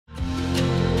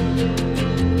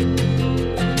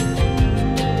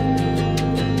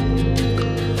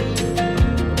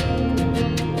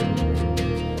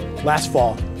Last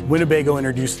fall, Winnebago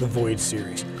introduced the Voyage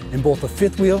Series in both a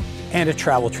fifth wheel and a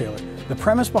travel trailer. The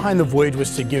premise behind the Voyage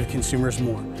was to give consumers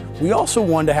more. We also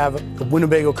wanted to have a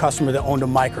Winnebago customer that owned a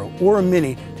micro or a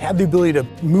mini to have the ability to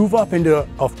move up into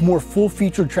a more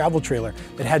full-featured travel trailer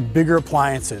that had bigger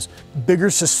appliances,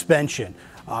 bigger suspension,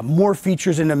 more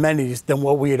features and amenities than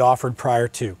what we had offered prior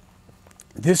to.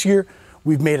 This year,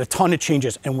 we've made a ton of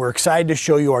changes and we're excited to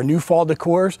show you our new fall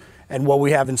decors and what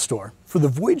we have in store. For the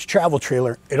Voyage Travel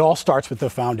Trailer, it all starts with the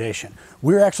foundation.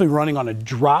 We're actually running on a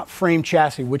drop frame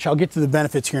chassis, which I'll get to the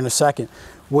benefits here in a second.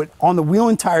 On the wheel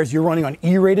and tires, you're running on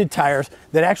E-rated tires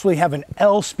that actually have an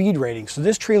L speed rating. So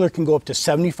this trailer can go up to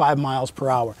 75 miles per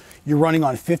hour. You're running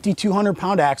on 5,200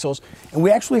 pound axles, and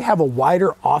we actually have a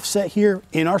wider offset here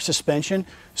in our suspension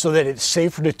so that it's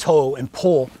safer to tow and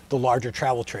pull the larger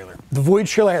travel trailer. The Voyage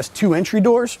trailer has two entry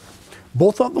doors.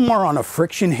 Both of them are on a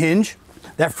friction hinge.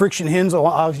 That friction hinge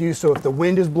allows you, so if the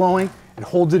wind is blowing, it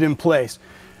holds it in place.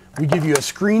 We give you a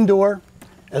screen door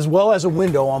as well as a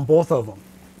window on both of them.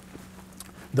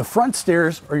 The front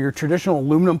stairs are your traditional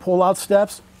aluminum pull-out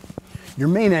steps. Your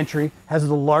main entry has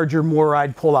the larger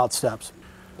MORryde pull-out steps.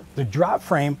 The drop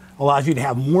frame allows you to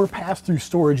have more pass-through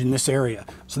storage in this area.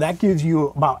 So that gives you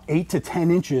about 8 to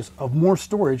 10 inches of more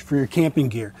storage for your camping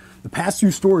gear. The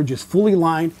pass-through storage is fully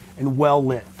lined and well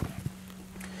lit.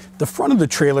 The front of the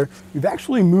trailer, you've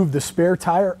actually moved the spare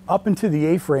tire up into the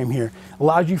A-frame here.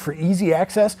 Allows you for easy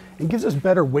access and gives us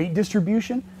better weight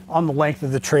distribution on the length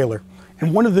of the trailer.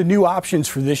 And one of the new options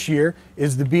for this year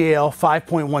is the BAL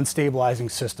 5.1 stabilizing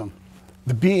system.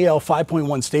 The BAL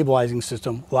 5.1 stabilizing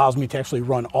system allows me to actually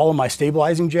run all of my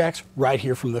stabilizing jacks right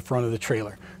here from the front of the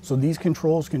trailer. So these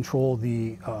controls control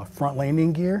the front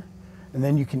landing gear, and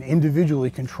then you can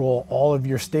individually control all of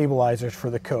your stabilizers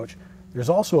for the coach. There's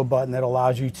also a button that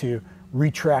allows you to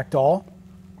retract all,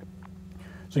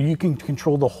 so you can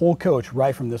control the whole coach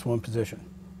right from this one position.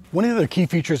 One of the key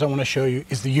features I want to show you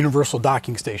is the universal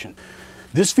docking station.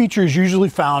 This feature is usually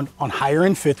found on higher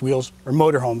end fifth wheels or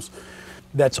motorhomes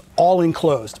that's all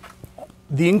enclosed.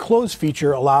 The enclosed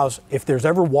feature allows, if there's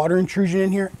ever water intrusion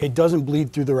in here, it doesn't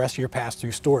bleed through the rest of your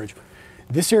pass-through storage.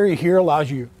 This area here allows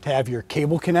you to have your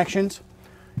cable connections,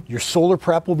 your solar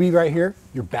prep will be right here,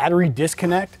 your battery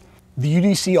disconnect. The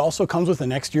UDC also comes with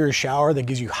an exterior shower that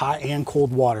gives you hot and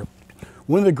cold water.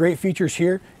 One of the great features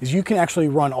here is you can actually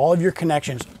run all of your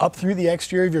connections up through the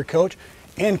exterior of your coach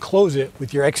and close it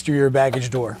with your exterior baggage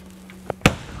door.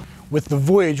 With the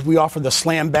Voyage, we offer the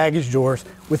slam baggage doors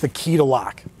with a key to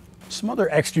lock. Some other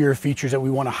exterior features that we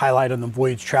want to highlight on the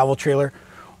Voyage travel trailer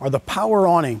are the power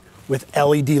awning with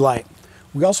LED light.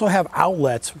 We also have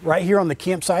outlets right here on the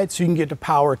campsite so you can get the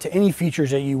power to any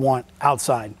features that you want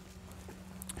outside.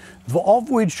 All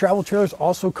Voyage travel trailers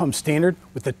also come standard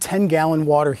with a 10-gallon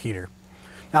water heater.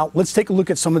 Now let's take a look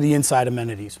at some of the inside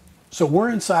amenities. So we're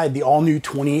inside the all-new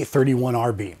 2831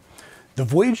 RB. The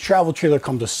Voyage travel trailer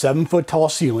comes with 7-foot tall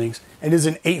ceilings and is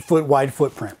an 8-foot wide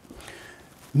footprint.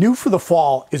 New for the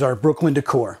fall is our Brooklyn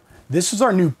decor. This is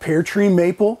our new pear tree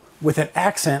maple with an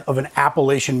accent of an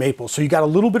Appalachian maple. So you got a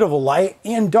little bit of a light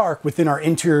and dark within our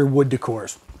interior wood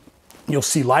decors. You'll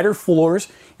see lighter floors.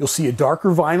 You'll see a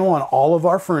darker vinyl on all of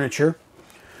our furniture.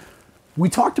 We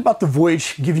talked about the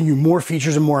Voyage giving you more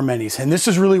features and more amenities, and this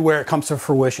is really where it comes to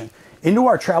fruition. Into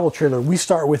our travel trailer, we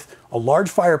start with a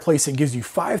large fireplace that gives you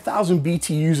 5,000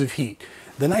 BTUs of heat.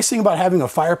 The nice thing about having a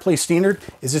fireplace standard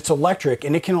is it's electric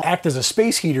and it can act as a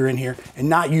space heater in here and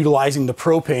not utilizing the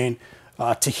propane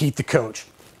to heat the coach.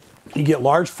 You get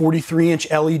large 43-inch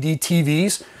LED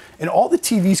TVs, and all the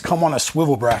TVs come on a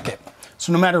swivel bracket.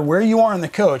 So no matter where you are in the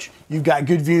coach, you've got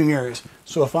good viewing areas.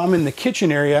 So if I'm in the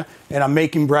kitchen area and I'm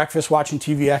making breakfast, watching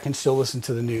TV, I can still listen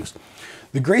to the news.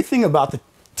 The great thing about the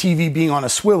TV being on a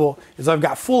swivel is I've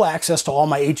got full access to all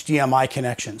my HDMI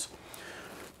connections.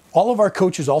 All of our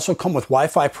coaches also come with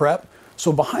Wi-Fi prep.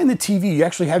 So behind the TV, you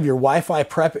actually have your Wi-Fi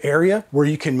prep area where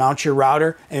you can mount your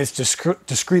router, and it's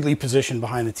discreetly positioned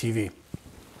behind the TV.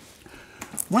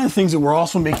 One of the things that we're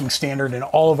also making standard in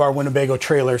all of our Winnebago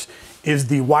trailers is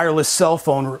the wireless cell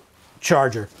phone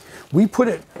charger. We put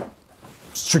it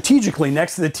strategically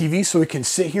next to the TV so it can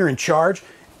sit here and charge,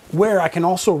 where I can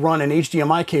also run an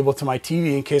HDMI cable to my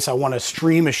TV in case I want to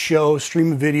stream a show,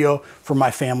 stream a video for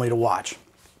my family to watch.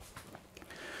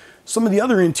 Some of the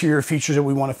other interior features that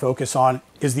we want to focus on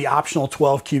is the optional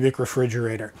 12 cubic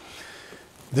refrigerator.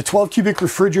 The 12 cubic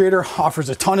refrigerator offers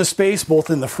a ton of space both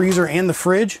in the freezer and the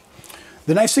fridge.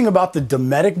 The nice thing about the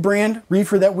Dometic brand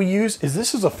reefer that we use is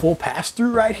this is a full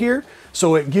pass-through right here,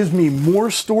 so it gives me more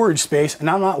storage space and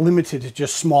I'm not limited to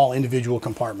just small individual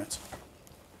compartments.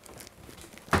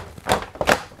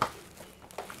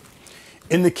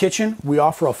 In the kitchen, we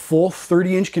offer a full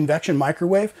 30-inch convection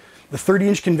microwave. The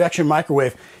 30-inch convection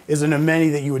microwave is an amenity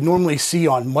that you would normally see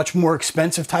on much more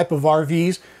expensive type of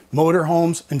RVs,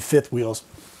 motorhomes, and fifth wheels.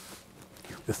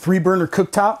 The 3-burner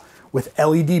cooktop with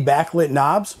LED backlit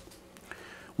knobs.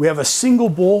 We have a single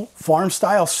bowl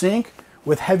farm-style sink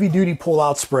with heavy-duty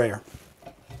pull-out sprayer.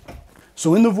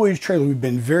 So in the Voyage trailer, we've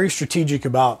been very strategic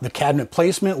about the cabinet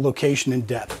placement, location, and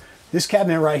depth. This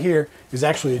cabinet right here is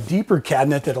actually a deeper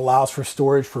cabinet that allows for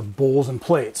storage for bowls and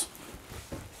plates.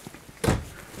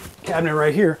 Cabinet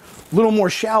right here, a little more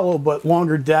shallow but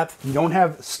longer depth. You don't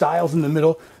have stiles in the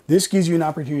middle. This gives you an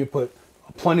opportunity to put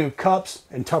plenty of cups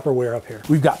and Tupperware up here.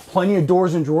 We've got plenty of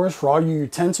doors and drawers for all your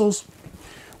utensils.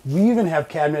 We even have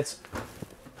cabinets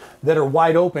that are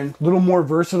wide open, a little more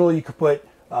versatile. You could put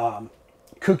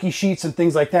cookie sheets and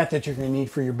things like that that you're going to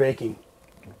need for your baking.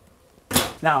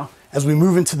 Now, as we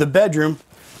move into the bedroom,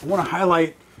 I want to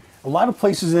highlight a lot of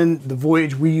places in the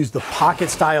Voyage we use the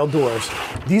pocket style doors.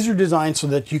 These are designed so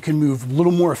that you can move a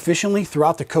little more efficiently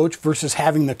throughout the coach versus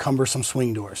having the cumbersome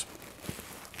swing doors.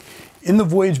 In the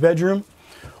Voyage bedroom,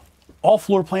 all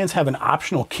floor plans have an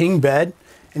optional king bed.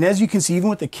 And as you can see, even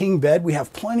with the king bed, we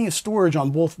have plenty of storage on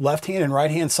both left-hand and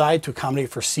right-hand side to accommodate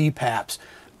for CPAPs,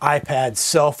 iPads,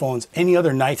 cell phones, any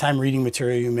other nighttime reading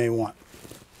material you may want.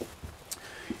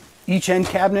 Each end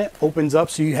cabinet opens up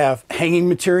so you have hanging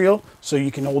material so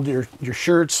you can hold your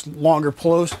shirts longer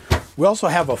close. We also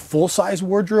have a full-size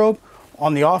wardrobe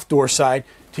on the off-door side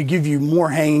to give you more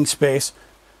hanging space,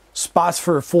 spots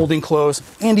for folding clothes,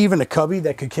 and even a cubby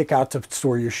that could kick out to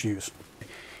store your shoes.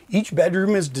 Each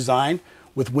bedroom is designed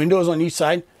with windows on each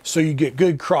side so you get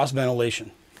good cross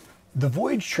ventilation. The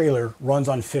Voyage trailer runs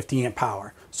on 50 amp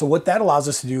power. So what that allows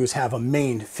us to do is have a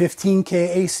main 15K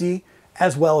AC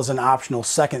as well as an optional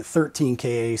second 13K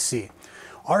AC.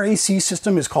 Our AC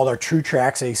system is called our True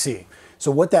Trax AC. So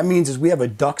what that means is we have a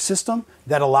duct system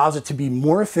that allows it to be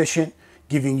more efficient,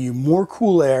 giving you more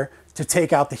cool air to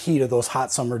take out the heat of those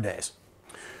hot summer days.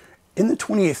 In the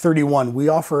 2831, we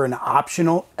offer an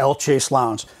optional L Chase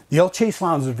lounge. The L Chase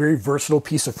lounge is a very versatile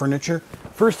piece of furniture.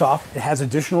 First off, it has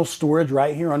additional storage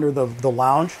right here under the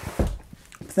lounge.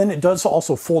 But then it does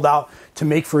also fold out to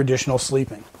make for additional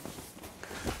sleeping.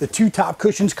 The two top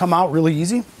cushions come out really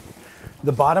easy.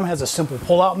 The bottom has a simple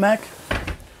pull-out mech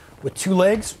with two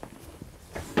legs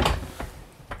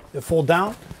that fold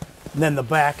down, and then the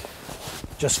back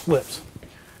just flips.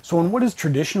 So in what is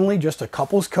traditionally just a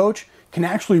couple's coach, can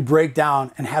actually break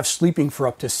down and have sleeping for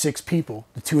up to 6 people.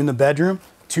 The 2 in the bedroom,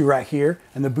 2 right here,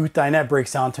 and the booth dinette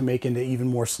breaks down to make into even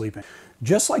more sleeping.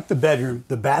 Just like the bedroom,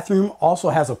 the bathroom also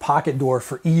has a pocket door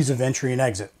for ease of entry and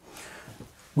exit.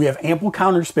 We have ample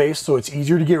counter space so it's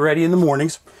easier to get ready in the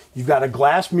mornings. You've got a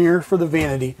glass mirror for the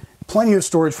vanity, plenty of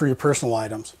storage for your personal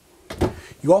items.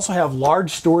 You also have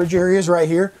large storage areas right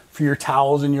here for your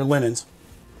towels and your linens.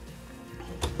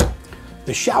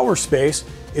 The shower space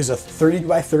is a 30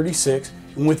 by 36,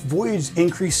 and with Voyage's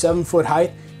increased 7-foot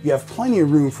height, you have plenty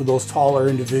of room for those taller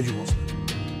individuals.